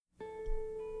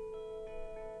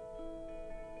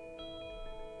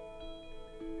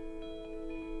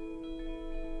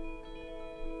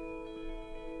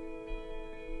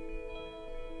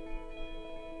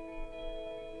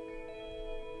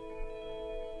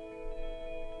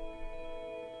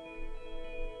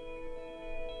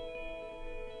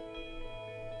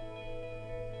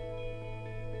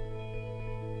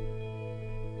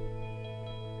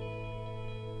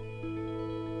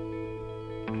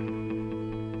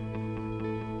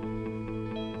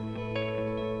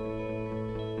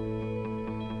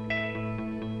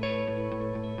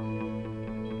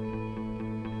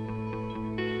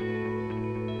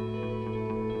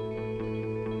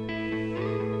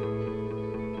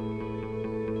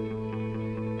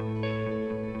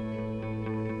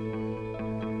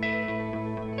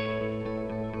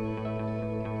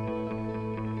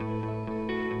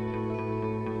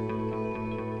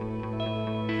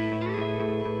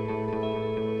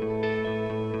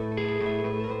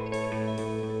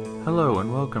Hello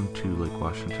and welcome to Lake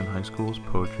Washington High School's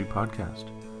Poetry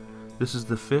Podcast. This is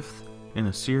the fifth in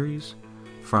a series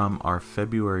from our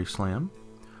February Slam.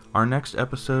 Our next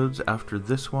episodes after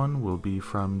this one will be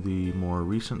from the more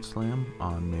recent Slam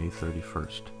on May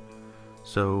 31st.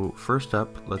 So first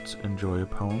up, let's enjoy a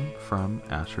poem from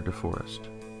Asher DeForest.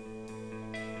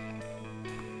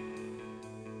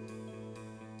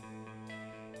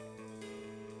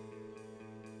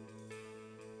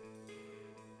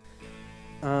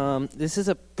 This is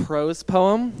a prose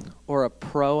poem, or a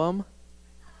proem.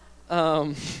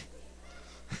 What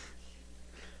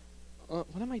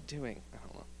am I doing? I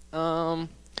don't know.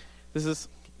 This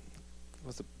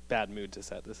was a bad mood to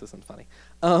set. This isn't funny.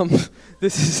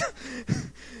 This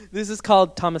is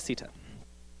called Thomasita.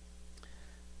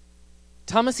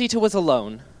 Thomasita was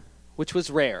alone, which was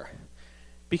rare,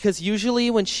 because usually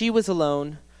when she was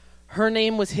alone, her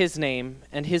name was his name,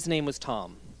 and his name was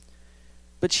Tom.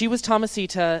 But she was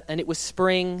Thomasita, and it was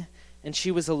spring, and she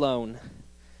was alone.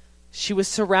 She was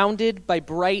surrounded by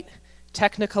bright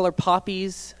technicolor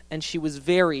poppies, and she was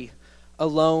very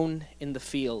alone in the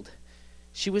field.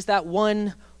 She was that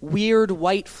one weird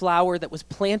white flower that was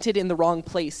planted in the wrong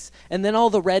place, and then all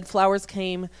the red flowers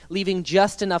came, leaving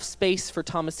just enough space for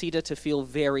Thomasita to feel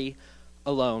very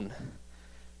alone.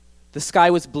 The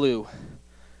sky was blue,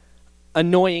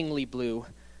 annoyingly blue.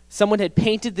 Someone had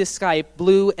painted this sky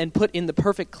blue and put in the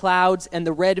perfect clouds and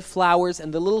the red flowers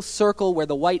and the little circle where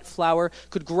the white flower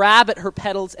could grab at her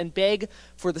petals and beg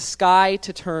for the sky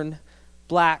to turn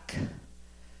black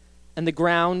and the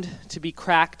ground to be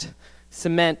cracked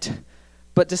cement.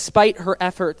 But despite her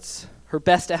efforts, her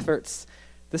best efforts,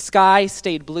 the sky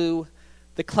stayed blue,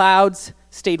 the clouds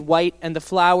stayed white, and the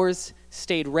flowers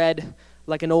stayed red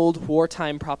like an old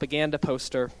wartime propaganda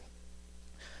poster.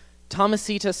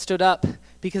 Thomasita stood up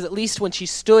because at least when she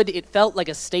stood, it felt like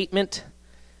a statement.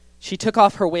 She took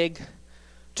off her wig,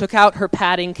 took out her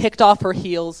padding, kicked off her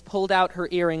heels, pulled out her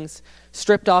earrings,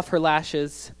 stripped off her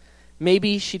lashes.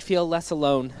 Maybe she'd feel less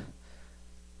alone.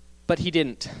 But he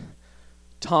didn't.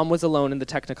 Tom was alone in the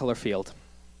Technicolor field.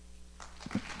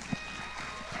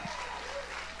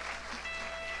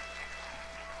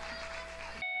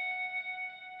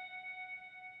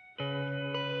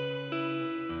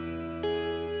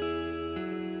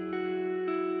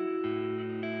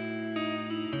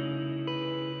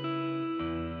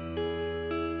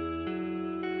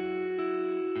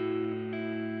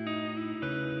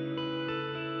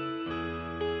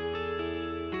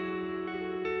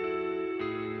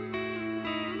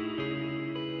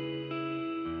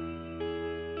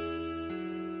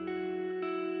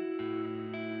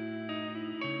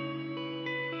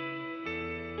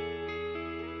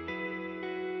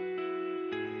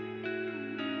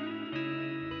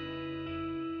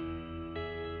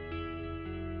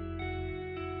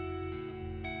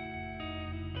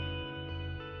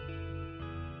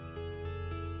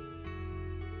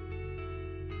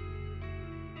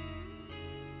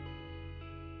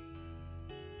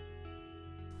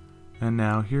 And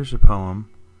now here's a poem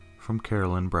from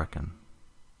Carolyn Brecken.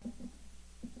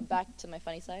 Back to my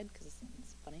funny side, because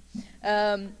it's funny.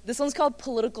 This one's called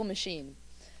Political Machine.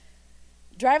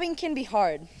 Driving can be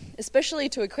hard, especially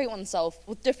to equate oneself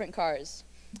with different cars.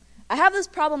 I have this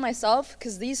problem myself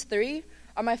because these three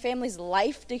are my family's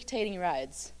life-dictating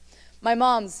rides. My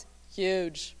mom's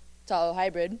huge Tahoe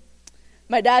hybrid,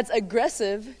 my dad's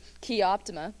aggressive Kia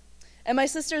Optima, and my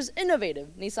sister's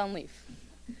innovative Nissan Leaf.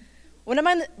 When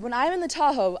I'm in the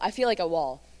Tahoe, I feel like a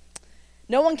wall.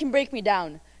 No one can break me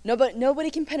down. Nobody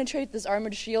can penetrate this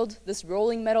armored shield, this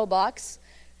rolling metal box.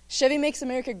 Chevy makes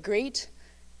America great,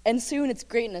 and soon its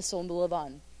greatness will live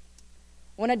on.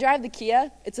 When I drive the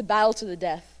Kia, it's a battle to the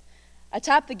death. I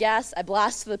tap the gas, I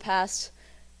blast to the past,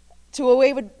 to a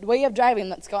way of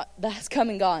driving that's come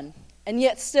and gone. And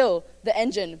yet still, the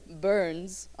engine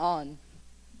burns on.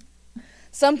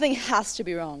 Something has to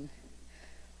be wrong.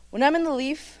 When I'm in the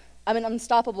Leaf, I'm an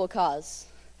unstoppable cause.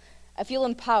 I feel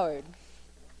empowered.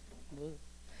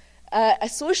 I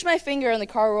swoosh my finger and the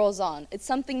car rolls on. It's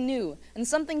something new and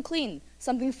something clean,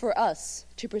 something for us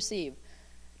to perceive.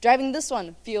 Driving this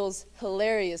one feels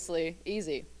hilariously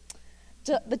easy.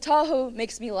 The Tahoe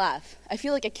makes me laugh. I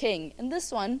feel like a king. And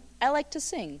this one, I like to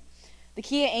sing. The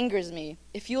Kia angers me.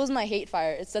 It fuels my hate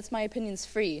fire. It sets my opinions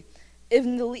free.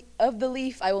 Of the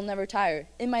Leaf, I will never tire.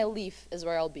 In my Leaf is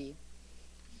where I'll be.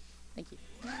 Thank you.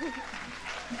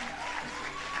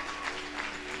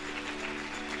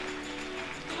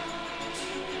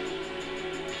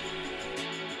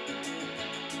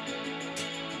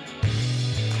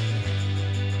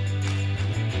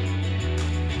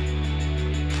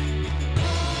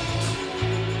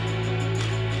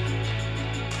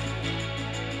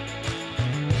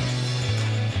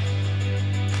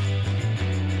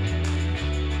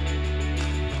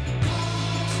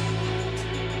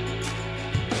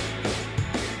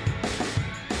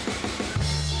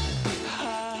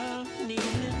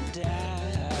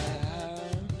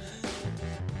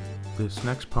 This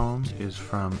next poem is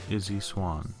from Izzy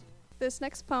Swan. This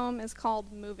next poem is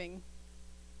called Moving.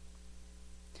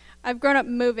 I've grown up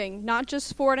moving, not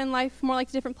just forward in life, more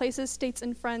like different places, states,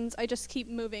 and friends. I just keep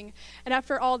moving. And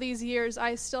after all these years,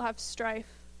 I still have strife.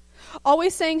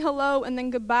 Always saying hello and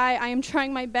then goodbye, I am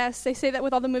trying my best. They say that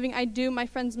with all the moving I do, my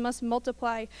friends must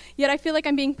multiply. Yet I feel like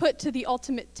I'm being put to the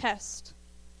ultimate test.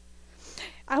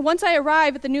 Once I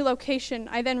arrive at the new location,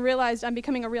 I then realized I'm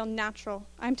becoming a real natural.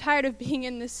 I'm tired of being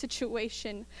in this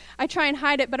situation. I try and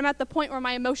hide it, but I'm at the point where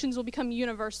my emotions will become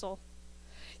universal.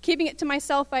 Keeping it to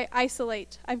myself, I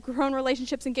isolate. I've grown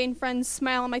relationships and gained friends,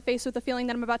 smile on my face with the feeling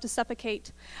that I'm about to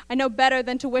suffocate. I know better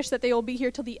than to wish that they will be here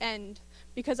till the end,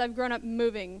 because I've grown up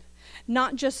moving.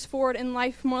 Not just forward in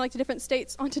life, more like to different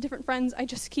states, onto different friends, I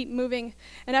just keep moving.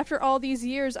 And after all these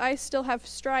years, I still have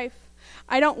strife.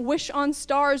 I don't wish on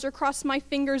stars or cross my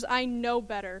fingers, I know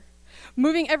better.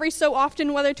 Moving every so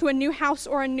often, whether to a new house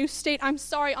or a new state. I'm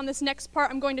sorry, on this next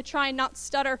part I'm going to try and not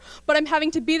stutter, but I'm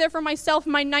having to be there for myself.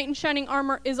 My knight in shining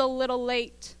armor is a little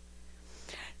late.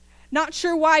 Not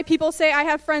sure why people say I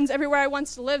have friends everywhere I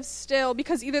once lived still,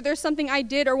 because either there's something I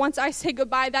did or once I say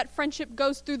goodbye, that friendship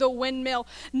goes through the windmill.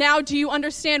 Now do you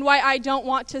understand why I don't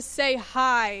want to say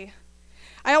hi?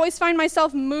 I always find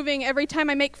myself moving. Every time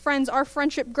I make friends, our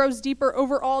friendship grows deeper.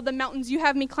 Over all the mountains you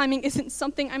have me climbing isn't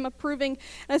something I'm approving.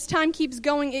 As time keeps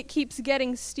going, it keeps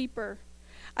getting steeper.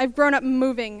 I've grown up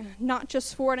moving, not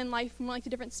just forward in life, more like to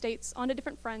different states, onto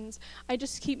different friends. I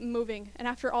just keep moving, and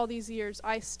after all these years,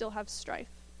 I still have strife.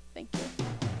 Thank you.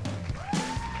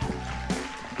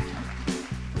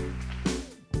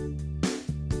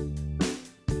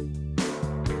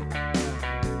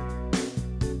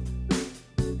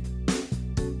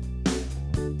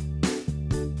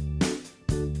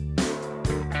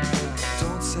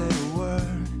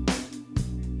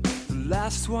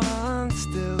 Last one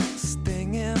still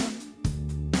stinging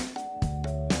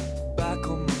back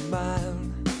on my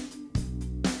mind.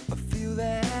 I feel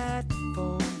that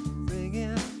phone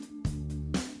ringing.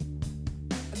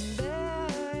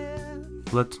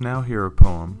 Let's now hear a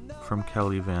poem from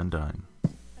Kelly Van Dyne.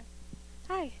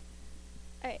 Hi.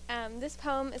 Alright, this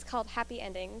poem is called Happy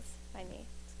Endings by me.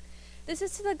 This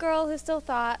is to the girl who still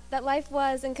thought that life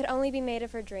was and could only be made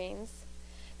of her dreams.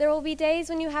 There will be days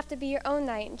when you have to be your own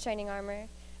knight in shining armor,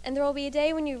 and there will be a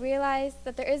day when you realize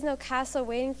that there is no castle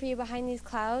waiting for you behind these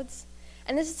clouds.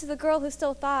 And this is to the girl who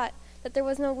still thought that there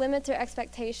was no limits or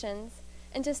expectations,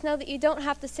 and just know that you don't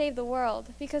have to save the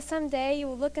world, because someday you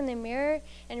will look in the mirror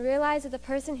and realize that the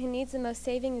person who needs the most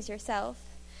saving is yourself.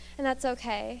 And that's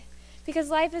okay,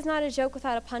 because life is not a joke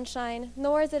without a punchline,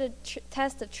 nor is it a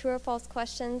test of true or false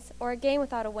questions, or a game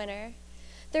without a winner.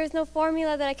 There is no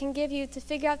formula that I can give you to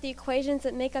figure out the equations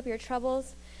that make up your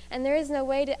troubles, and there is no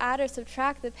way to add or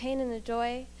subtract the pain and the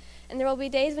joy. And there will be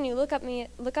days when you look up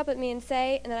at me and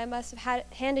say that I must have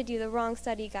handed you the wrong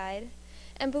study guide.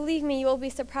 And believe me, you will be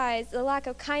surprised at the lack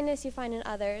of kindness you find in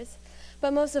others.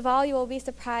 But most of all, you will be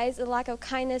surprised at the lack of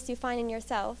kindness you find in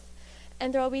yourself.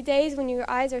 And there will be days when your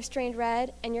eyes are strained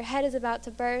red and your head is about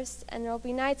to burst, and there will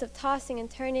be nights of tossing and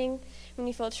turning when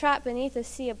you feel trapped beneath a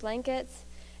sea of blankets.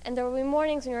 And there will be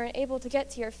mornings when you're unable to get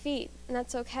to your feet, and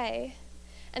that's okay.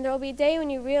 And there will be a day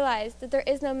when you realize that there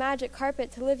is no magic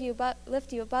carpet to lift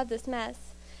you above this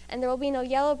mess, and there will be no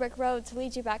yellow brick road to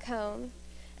lead you back home.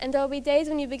 And there will be days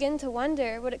when you begin to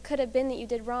wonder what it could have been that you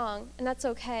did wrong, and that's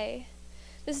okay.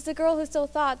 This is a girl who still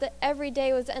thought that every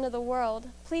day was the end of the world.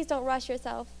 Please don't rush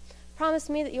yourself. Promise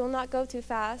me that you will not go too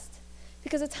fast,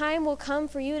 because a time will come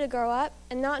for you to grow up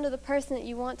and not into the person that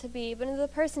you want to be, but into the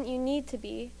person you need to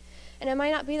be. And it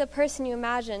might not be the person you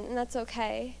imagine, and that's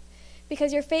okay.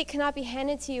 Because your fate cannot be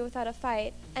handed to you without a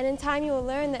fight. And in time you will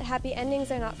learn that happy endings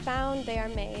are not found, they are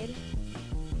made.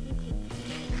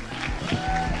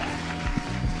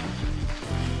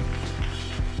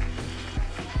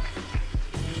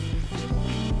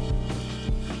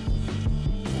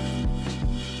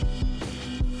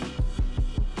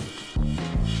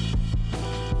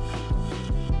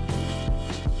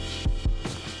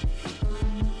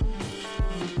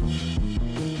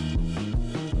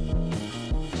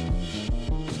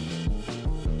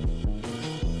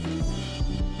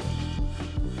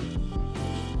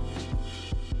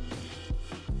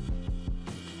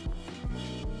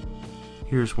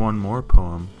 Here's one more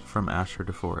poem from Asher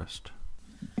DeForest.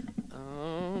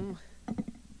 I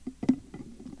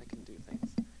can do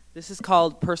things. This is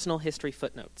called Personal History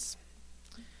Footnotes.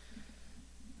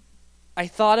 I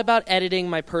thought about editing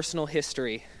my personal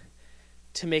history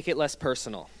to make it less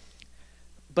personal.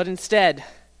 But instead,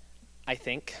 I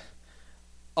think,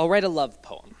 I'll write a love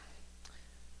poem.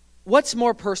 What's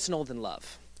more personal than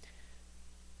love?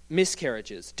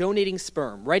 miscarriages, donating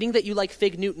sperm, writing that you like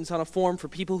fig Newtons on a form for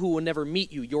people who will never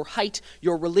meet you, your height,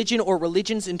 your religion or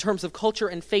religions in terms of culture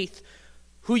and faith,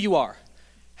 who you are,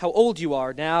 how old you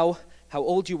are now, how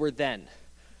old you were then.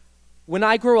 When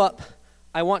I grow up,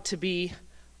 I want to be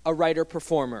a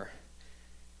writer-performer,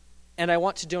 and I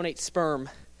want to donate sperm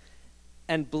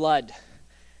and blood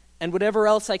and whatever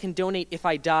else I can donate if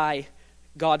I die,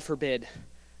 God forbid.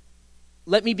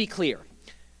 Let me be clear.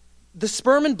 The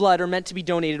sperm and blood are meant to be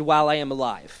donated while I am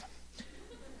alive.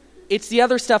 It's the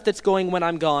other stuff that's going when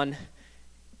I'm gone.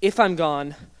 If I'm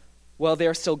gone, well,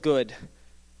 they're still good.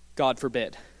 God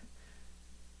forbid.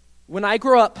 When I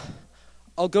grow up,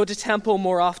 I'll go to temple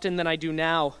more often than I do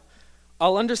now.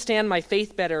 I'll understand my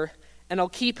faith better, and I'll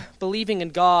keep believing in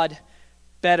God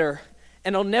better.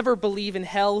 And I'll never believe in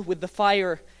hell with the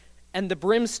fire and the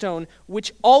brimstone,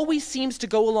 which always seems to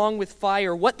go along with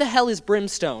fire. What the hell is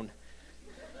brimstone?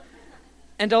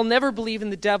 And I'll never believe in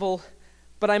the devil,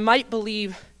 but I might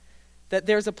believe that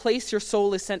there's a place your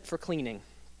soul is sent for cleaning.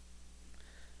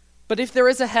 But if there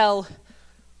is a hell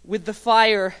with the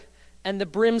fire and the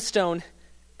brimstone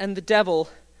and the devil,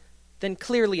 then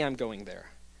clearly I'm going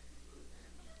there.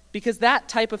 Because that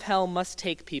type of hell must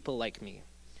take people like me,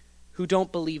 who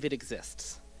don't believe it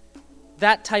exists.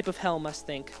 That type of hell must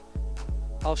think,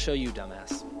 I'll show you,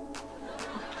 dumbass.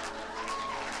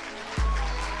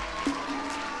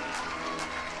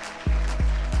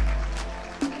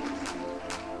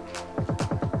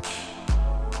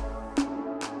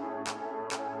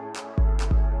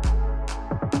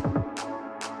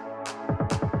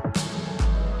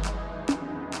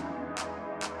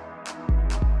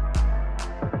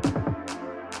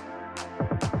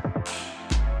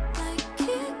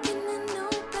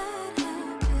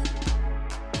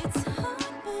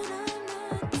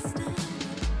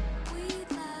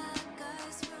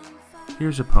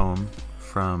 Here's a poem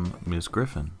from Ms.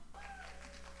 Griffin.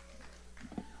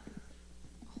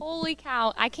 Holy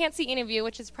cow. I can't see any of you,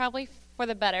 which is probably for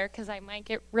the better because I might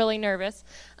get really nervous.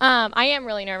 I am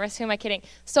really nervous. Who am I kidding?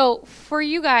 So for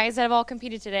you guys that have all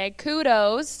competed today,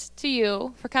 kudos to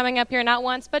you for coming up here not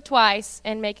once but twice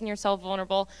and making yourself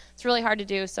vulnerable. It's really hard to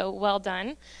do, so well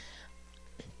done.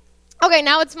 Okay,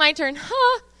 now it's my turn.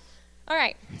 All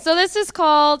right, so this is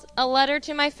called A Letter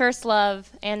to My First Love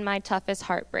and My Toughest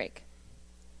Heartbreak.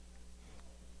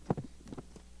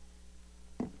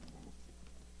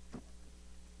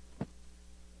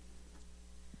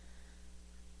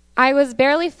 I was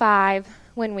barely 5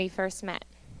 when we first met,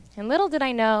 and little did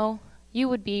I know you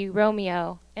would be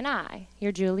Romeo and I,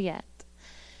 your Juliet.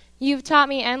 You've taught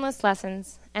me endless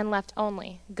lessons and left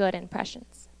only good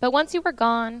impressions. But once you were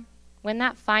gone, when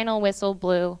that final whistle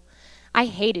blew, I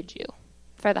hated you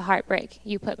for the heartbreak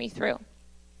you put me through.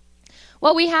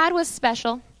 What we had was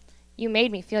special. You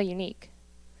made me feel unique.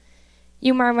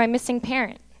 You were my missing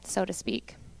parent, so to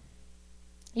speak.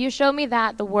 You showed me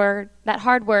that that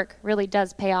hard work really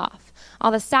does pay off.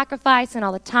 All the sacrifice and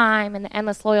all the time and the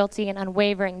endless loyalty and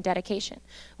unwavering dedication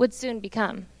would soon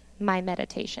become my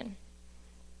meditation.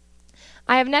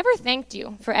 I have never thanked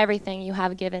you for everything you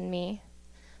have given me.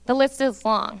 The list is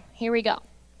long. Here we go.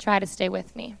 Try to stay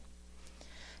with me.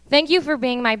 Thank you for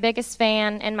being my biggest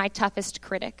fan and my toughest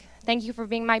critic. Thank you for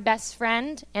being my best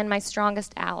friend and my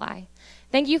strongest ally.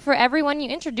 Thank you for everyone you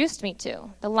introduced me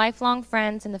to, the lifelong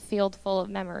friends in the field full of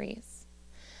memories.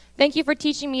 Thank you for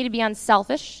teaching me to be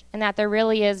unselfish and that there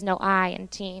really is no I in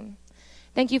team.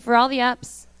 Thank you for all the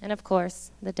ups and, of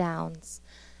course, the downs.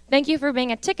 Thank you for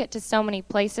being a ticket to so many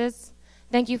places.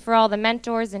 Thank you for all the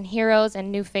mentors and heroes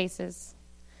and new faces.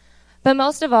 But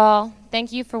most of all,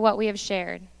 thank you for what we have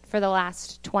shared for the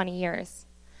last 20 years.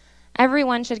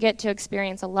 Everyone should get to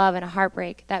experience a love and a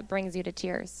heartbreak that brings you to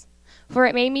tears. For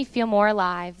it made me feel more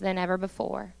alive than ever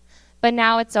before. But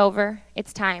now it's over.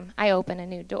 It's time I open a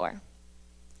new door.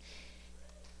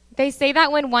 They say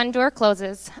that when one door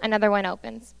closes, another one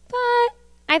opens. But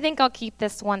I think I'll keep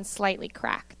this one slightly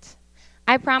cracked.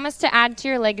 I promise to add to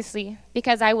your legacy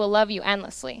because I will love you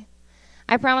endlessly.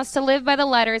 I promise to live by the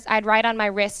letters I'd write on my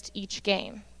wrist each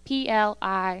game.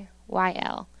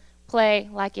 P-L-I-Y-L. Play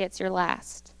like it's your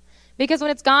last. Because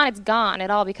when it's gone, it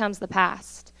all becomes the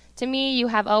past. To me, you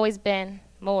have always been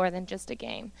more than just a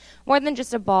game, more than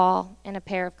just a ball and a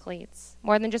pair of cleats,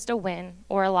 more than just a win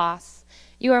or a loss.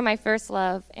 You are my first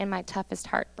love and my toughest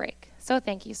heartbreak. So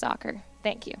thank you, soccer.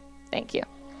 Thank you. Thank you.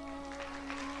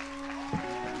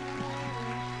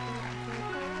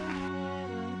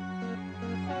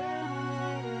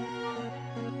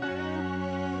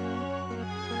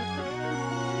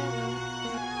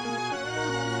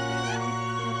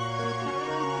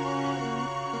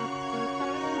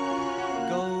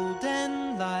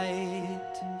 Golden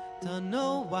light, don't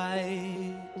know why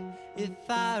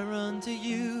on to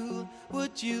you,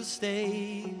 would you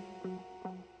stay?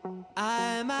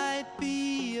 I might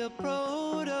be a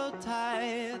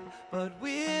prototype, but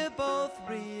we're both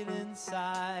real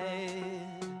inside.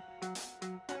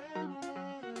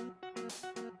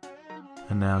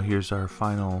 And now here's our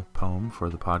final poem for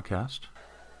the podcast.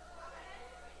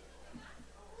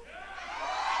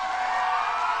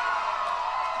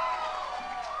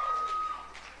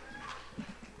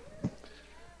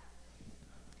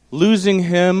 Losing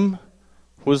him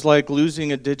was like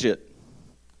losing a digit,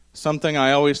 something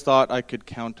I always thought I could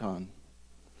count on.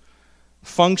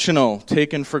 Functional,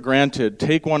 taken for granted.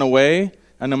 Take one away,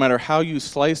 and no matter how you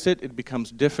slice it, it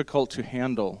becomes difficult to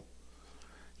handle.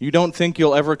 You don't think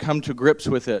you'll ever come to grips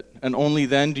with it, and only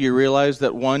then do you realize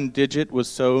that one digit was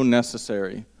so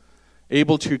necessary,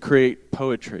 able to create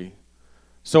poetry.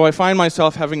 So I find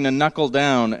myself having to knuckle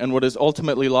down, and what is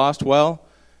ultimately lost, well,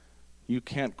 you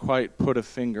can't quite put a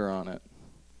finger on it.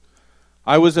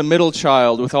 I was a middle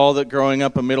child with all that growing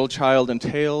up a middle child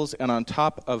entails, and on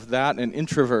top of that, an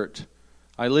introvert.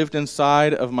 I lived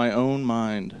inside of my own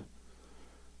mind.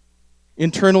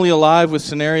 Internally alive with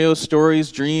scenarios,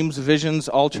 stories, dreams, visions,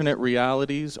 alternate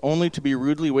realities, only to be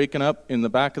rudely waken up in the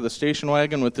back of the station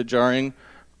wagon with the jarring,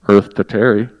 "Earth to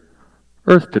Terry,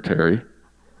 Earth to Terry."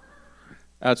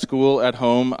 At school, at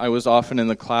home, I was often in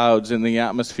the clouds, in the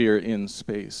atmosphere, in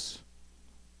space.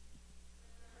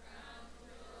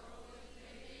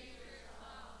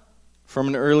 From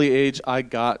an early age, I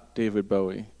got David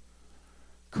Bowie.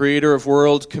 Creator of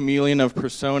worlds, chameleon of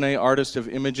personae, artist of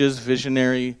images,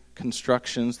 visionary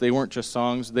constructions. They weren't just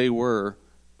songs, they were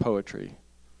poetry.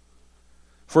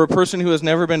 For a person who has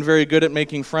never been very good at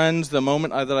making friends, the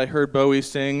moment that I heard Bowie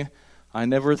sing, "I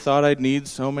never thought I'd need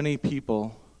so many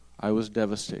people," I was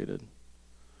devastated.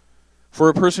 For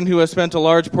a person who has spent a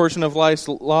large portion of life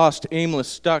lost, aimless,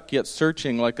 stuck, yet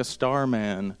searching like a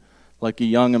starman, like a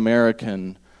young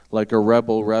American, like a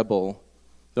rebel.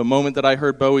 The moment that I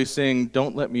heard Bowie sing,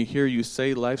 "Don't let me hear you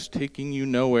say life's taking you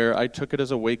nowhere," I took it as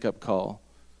a wake-up call.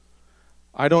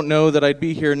 I don't know that I'd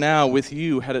be here now with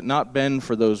you had it not been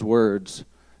for those words.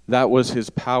 That was his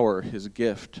power, his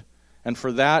gift. And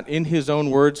for that, in his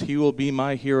own words, he will be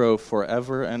my hero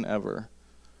forever and ever.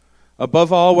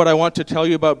 Above all, what I want to tell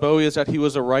you about Bowie is that he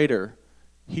was a writer.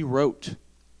 He wrote.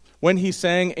 When he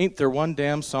sang, "Ain't there one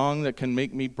damn song that can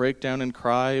make me break down and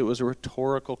cry?" it was a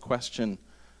rhetorical question.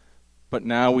 But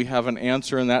now we have an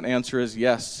answer, and that answer is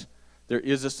yes. There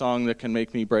is a song that can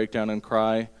make me break down and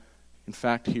cry. In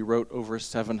fact, he wrote over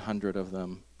 700 of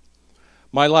them.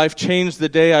 My life changed the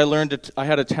day I learned I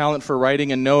had a talent for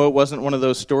writing, and no, it wasn't one of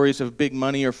those stories of big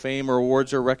money or fame or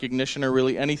awards or recognition or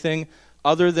really anything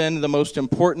other than the most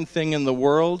important thing in the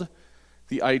world,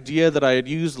 the idea that I had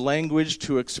used language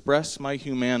to express my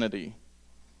humanity.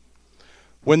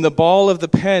 When the ball of the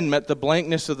pen met the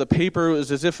blankness of the paper, it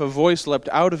was as if a voice leapt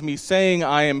out of me saying,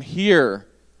 "I am here.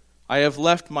 I have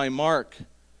left my mark."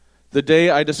 The day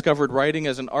I discovered writing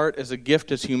as an art, as a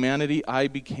gift, as humanity, I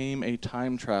became a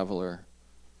time traveler.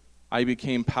 I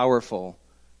became powerful.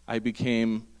 I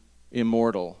became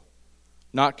immortal.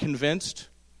 Not convinced?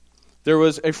 There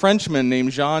was a Frenchman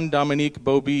named Jean-Dominique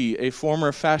Bauby, a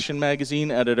former fashion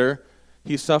magazine editor.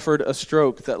 He suffered a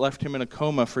stroke that left him in a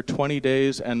coma for 20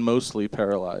 days and mostly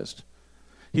paralyzed.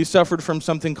 He suffered from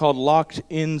something called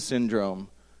locked-in syndrome.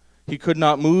 He could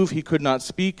not move, he could not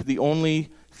speak. The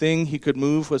only thing he could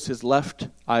move was his left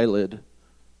eyelid.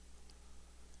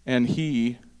 And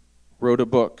he wrote a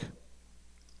book.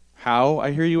 How,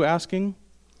 I hear you asking?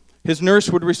 His nurse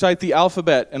would recite the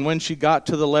alphabet, and when she got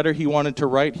to the letter he wanted to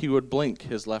write, he would blink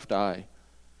his left eye.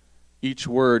 Each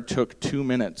word took 2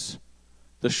 minutes.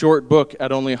 The short book,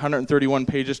 at only 131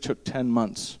 pages, took 10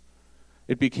 months.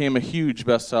 It became a huge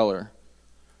bestseller.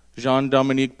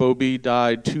 Jean-Dominique Bauby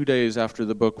died 2 days after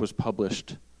the book was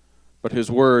published, but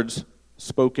his words,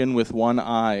 spoken with one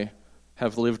eye,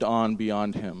 have lived on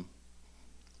beyond him.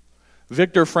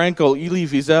 Viktor Frankl, Elie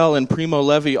Wiesel, and Primo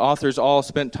Levi, authors all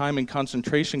spent time in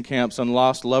concentration camps and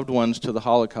lost loved ones to the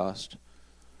Holocaust.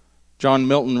 John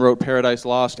Milton wrote Paradise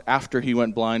Lost after he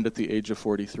went blind at the age of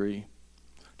 43.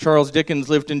 Charles Dickens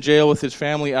lived in jail with his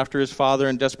family after his father,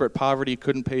 in desperate poverty,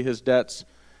 couldn't pay his debts.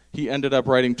 He ended up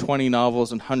writing 20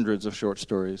 novels and hundreds of short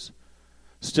stories.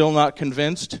 Still not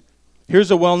convinced?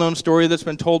 Here's a well-known story that's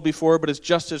been told before, but is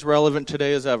just as relevant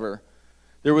today as ever.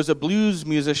 There was a blues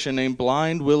musician named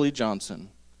Blind Willie Johnson.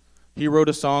 He wrote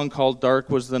a song called "Dark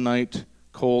Was the Night,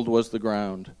 Cold Was the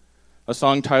Ground," a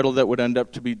song title that would end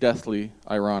up to be deathly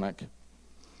ironic.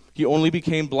 He only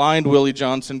became Blind Willie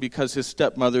Johnson because his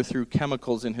stepmother threw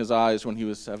chemicals in his eyes when he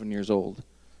was 7 years old.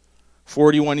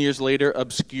 41 years later,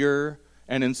 obscure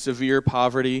and in severe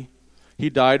poverty, He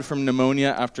died from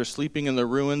pneumonia after sleeping in the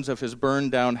ruins of his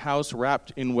burned-down house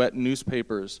wrapped in wet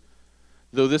newspapers.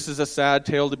 Though this is a sad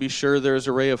tale, to be sure, there is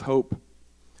a ray of hope.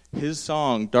 His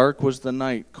song, "Dark Was the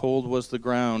Night, Cold Was the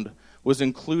Ground," was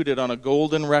included on a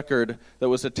golden record that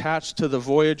was attached to the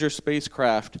Voyager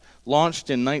spacecraft, launched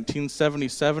in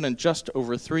 1977, and just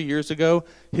over 3 years ago,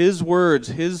 his words,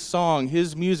 his song,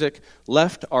 his music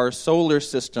left our solar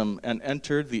system and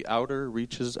entered the outer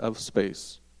reaches of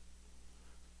space.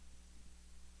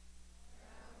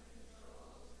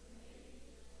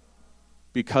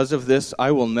 Because of this,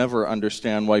 I will never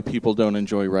understand why people don't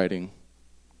enjoy writing.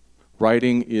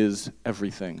 Writing is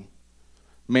everything.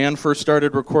 Man first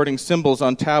started recording symbols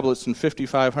on tablets in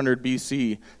 5500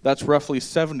 BC. That's roughly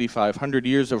 7,500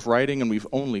 years of writing, and we've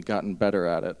only gotten better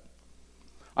at it.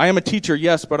 I am a teacher,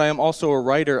 yes, but I am also a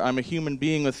writer. I'm a human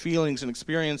being with feelings and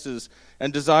experiences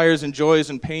and desires and joys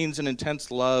and pains and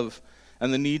intense love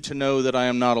and the need to know that I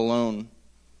am not alone.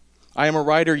 I am a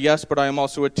writer, yes, but I am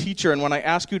also a teacher, and when I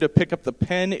ask you to pick up the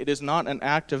pen, it is not an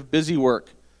act of busy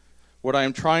work. What I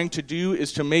am trying to do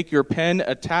is to make your pen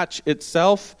attach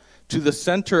itself to the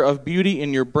center of beauty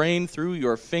in your brain through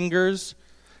your fingers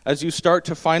as you start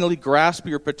to finally grasp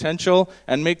your potential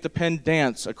and make the pen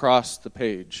dance across the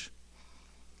page.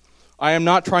 I am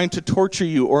not trying to torture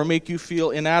you or make you feel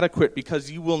inadequate, because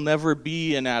you will never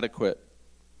be inadequate.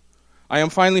 I am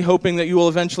finally hoping that you will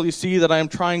eventually see that I am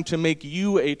trying to make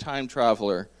you a time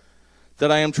traveler,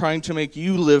 that I am trying to make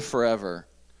you live forever,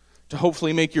 to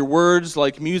hopefully make your words,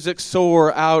 like music,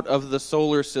 soar out of the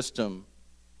solar system.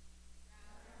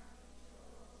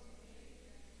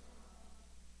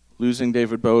 Losing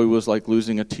David Bowie was like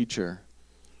losing a teacher.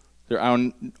 There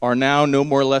are now no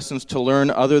more lessons to learn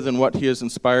other than what he has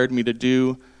inspired me to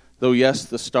do, though yes,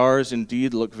 the stars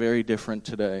indeed look very different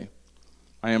today.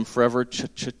 I am forever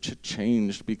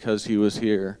changed because he was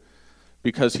here,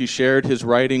 because he shared his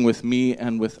writing with me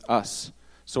and with us.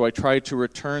 So I try to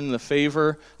return the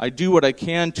favor. I do what I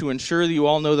can to ensure that you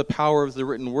all know the power of the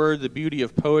written word, the beauty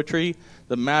of poetry,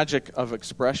 the magic of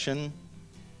expression.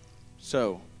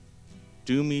 So,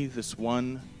 do me this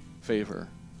one favor.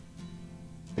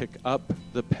 Pick up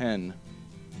the pen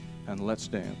and let's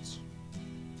dance.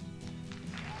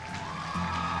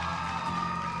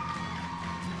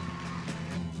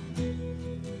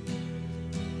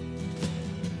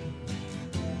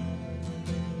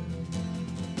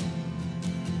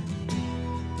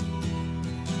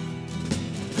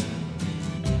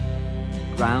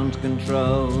 Ground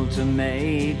control to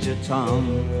Major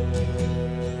Tom.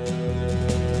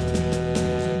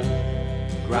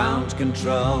 Ground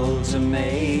control to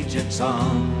Major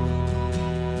Tom.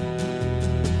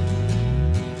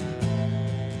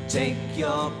 Take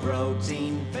your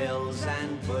protein pills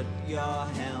and put your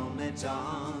helmet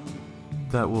on.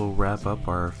 That will wrap up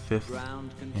our fifth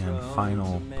and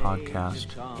final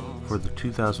podcast for the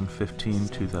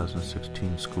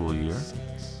 2015-2016 school year.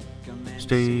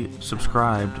 Stay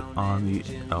subscribed on the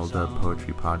LDub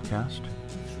Poetry Podcast,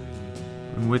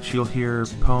 in which you'll hear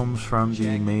poems from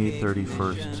the May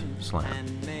 31st Slam.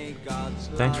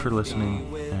 Thanks for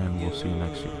listening, and we'll see you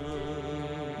next year.